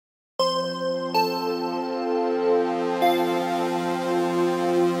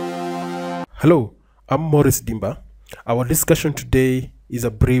Hello, I'm Morris Dimba. Our discussion today is a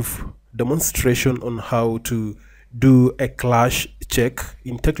brief demonstration on how to do a clash check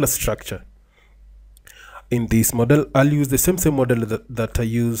in tekla structure. In this model, I'll use the same model that I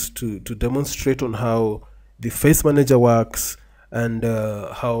used to demonstrate on how the face manager works and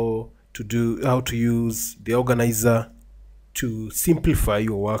how to use the organizer to simplify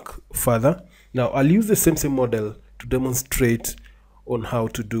your work further. Now I'll use the same model to demonstrate on how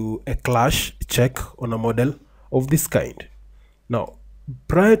to do a clash check on a model of this kind. Now,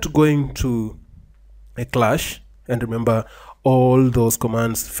 prior to going to a clash, and remember all those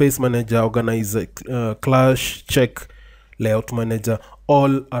commands: face manager, organizer, clash check, layout manager,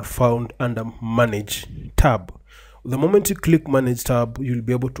 all are found under manage tab. The moment you click manage tab, you'll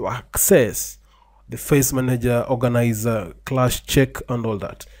be able to access the face manager, organizer, clash check, and all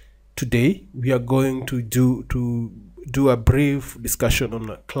that. Today we are going to do a brief discussion on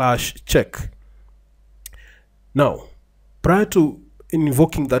a clash check. Now, prior to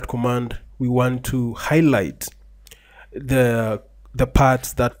invoking that command, we want to highlight the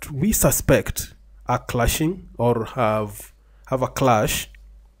parts that we suspect are clashing or have a clash.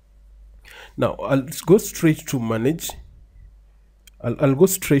 Now I'll go straight to manage. I'll go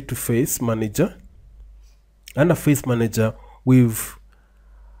straight to face manager. Under face manager, we've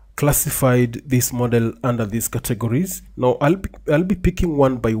classified this model under these categories. Now I'll be picking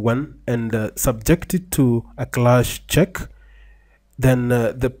one by one and subject it to a clash check. Then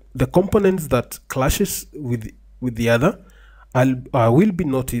the components that clashes with the other, I will be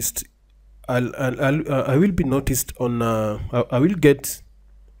noticed. I will be noticed on. I will get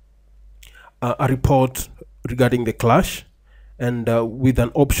a report regarding the clash, and with an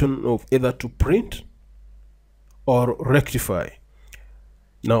option of either to print or rectify.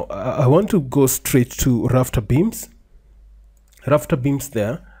 Now I want to go straight to rafter beams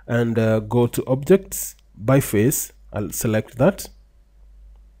there, and go to objects by face. I'll select that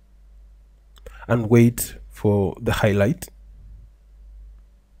and wait for the highlight.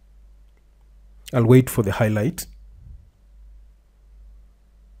 I'll wait for the highlight.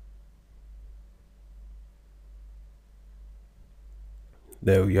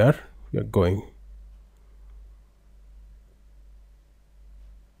 There we are. We are going.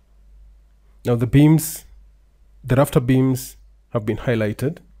 Now the rafter beams have been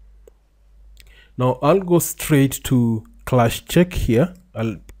highlighted. Now I'll go straight to clash check here.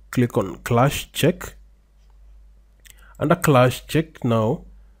 I'll click on clash check. Under clash check, now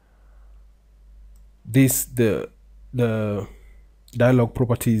the dialog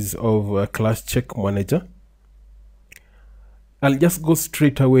properties of clash check manager. I'll just go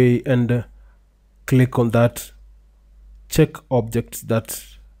straight away and click on that check objects that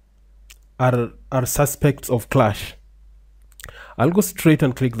are suspects of clash. I'll go straight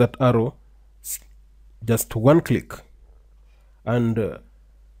and click that arrow, just one click, and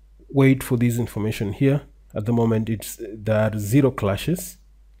wait for this information here. At the moment there are 0 clashes.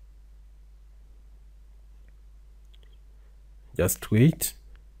 Just wait.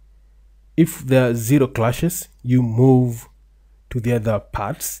 If there are 0 clashes, you move to the other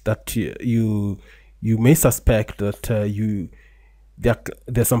parts that you may suspect that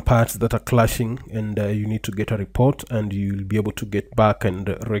there's some parts that are clashing, and you need to get a report, and you'll be able to get back and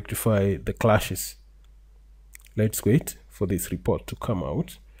rectify the clashes. Let's wait for this report to come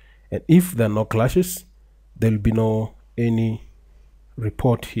out, and if there are no clashes, there'll be no any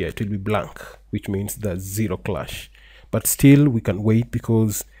report here. It will be blank, which means there's 0 clash. But still we can wait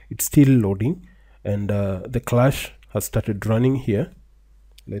because it's still loading, and the clash has started running here.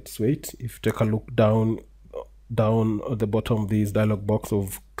 Let's wait. If you take a look down at the bottom of this dialog box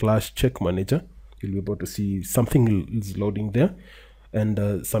of clash check manager, you'll be able to see something is loading there,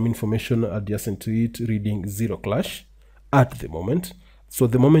 and some information adjacent to it reading 0 clash at the moment. So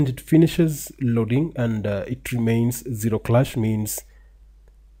the moment it finishes loading and it remains 0 clash, means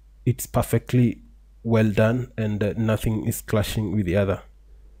it's perfectly well done and nothing is clashing with the other.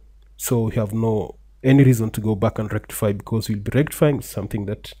 So you have any reason to go back and rectify, because you'll be rectifying something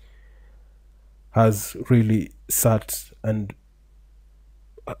that has really sat and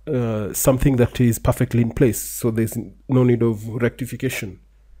something that is perfectly in place. So there's no need of rectification.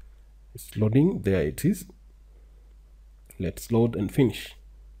 It's loading. There it is. Let's load and finish,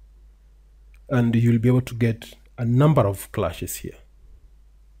 and you'll be able to get a number of clashes here.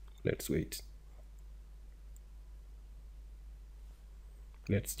 Let's wait.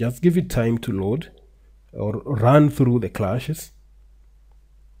 Let's just give it time to load or run through the clashes.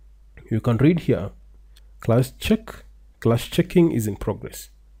 You can read here, clash checking is in progress.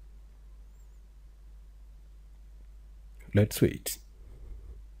 Let's wait.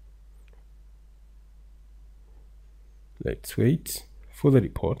 Let's wait for the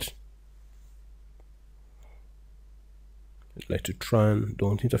report. Let it run,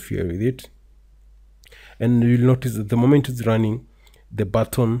 don't interfere with it. And you'll notice that the moment it's running, the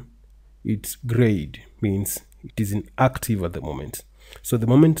button, it's grayed, means it is inactive at the moment. So the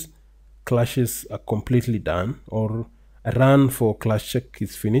moment clashes are completely done, or a run for clash check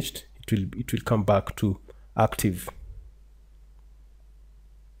is finished, it will come back to active.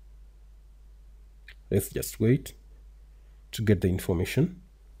 Let's just wait to get the information.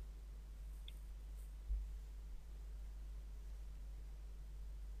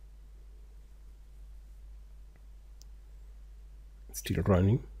 It's still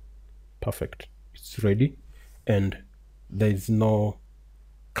running. Perfect. It's ready, and there is no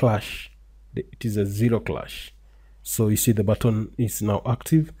clash. It is a zero clash. So you see the button is now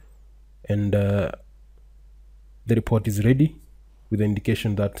active, and the report is ready with the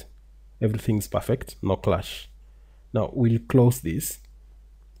indication that everything is perfect, no clash. Now we'll close this.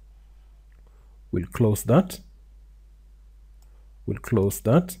 We'll close that. We'll close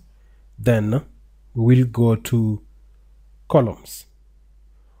that. Then we'll go to columns,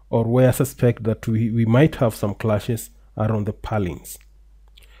 or where I suspect that we might have some clashes are on the purlins.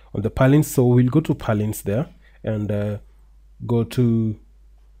 On the purlins, so we'll go to purlins there and go to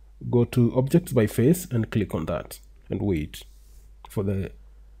objects by face and click on that and wait for the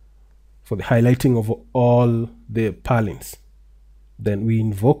highlighting of all the purlins. Then we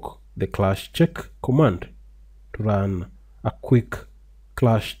invoke the clash check command to run a quick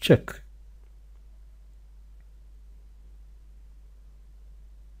clash check.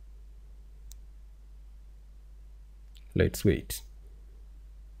 Let's wait.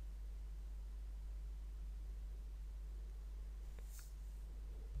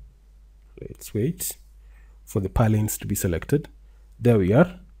 Let's wait for the purlins to be selected. There we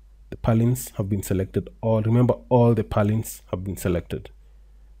are. The purlins have been selected. Remember, all the purlins have been selected.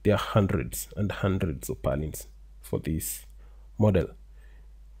 There are hundreds and hundreds of purlins for this model.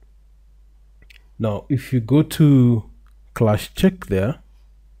 Now, if you go to clash check there,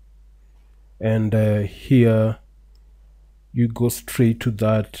 and here you go straight to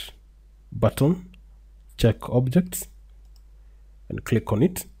that button, check objects, and click on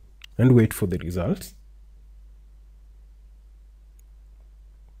it and wait for the results.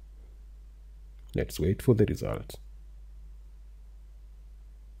 Let's wait for the results.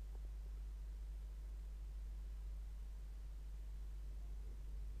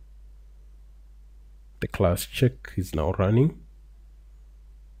 The clash check is now running.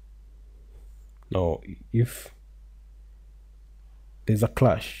 Now, if there's a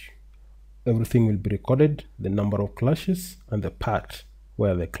clash, everything will be recorded, the number of clashes and the part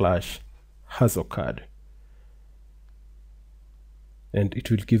where the clash has occurred. And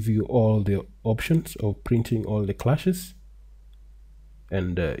it will give you all the options of printing all the clashes,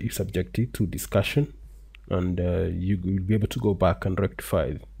 and you subject it to discussion, and you will be able to go back and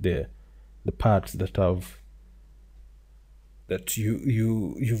rectify the parts that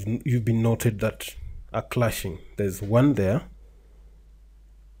you've been noted that are clashing. There's one there.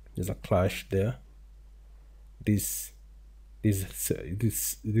 There's a clash there. This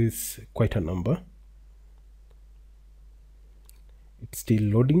quite a number. It's still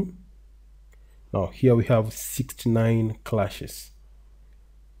loading. Now here we have 69 clashes.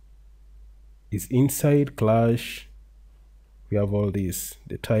 Is inside clash. We have all these,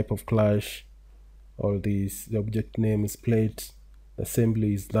 the type of clash, all these, the object name is plate, the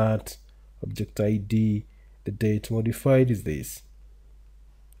assembly is that, object ID, the date modified is this.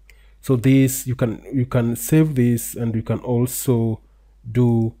 So this, you can save this, and you can also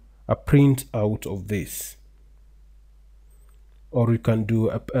do a print out of this, or you can do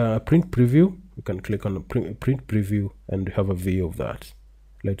a print preview. You can click on the print preview and have a view of that.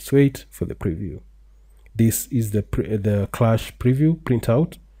 Let's wait for the preview. This is the clash preview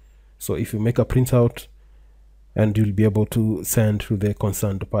printout. So if you make a printout, and you'll be able to send to the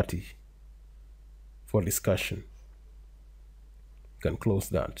concerned party for discussion. You can close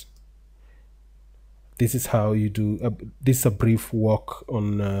that. This is how you do this is a brief walk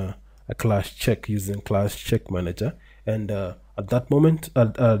on a clash check using clash check manager. And at that point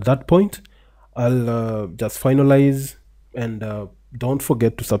I'll just finalize, and don't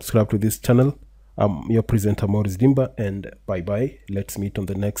forget to subscribe to this channel. I'm your presenter Maurice Dimba, and bye bye. Let's meet on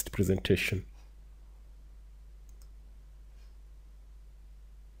the next presentation.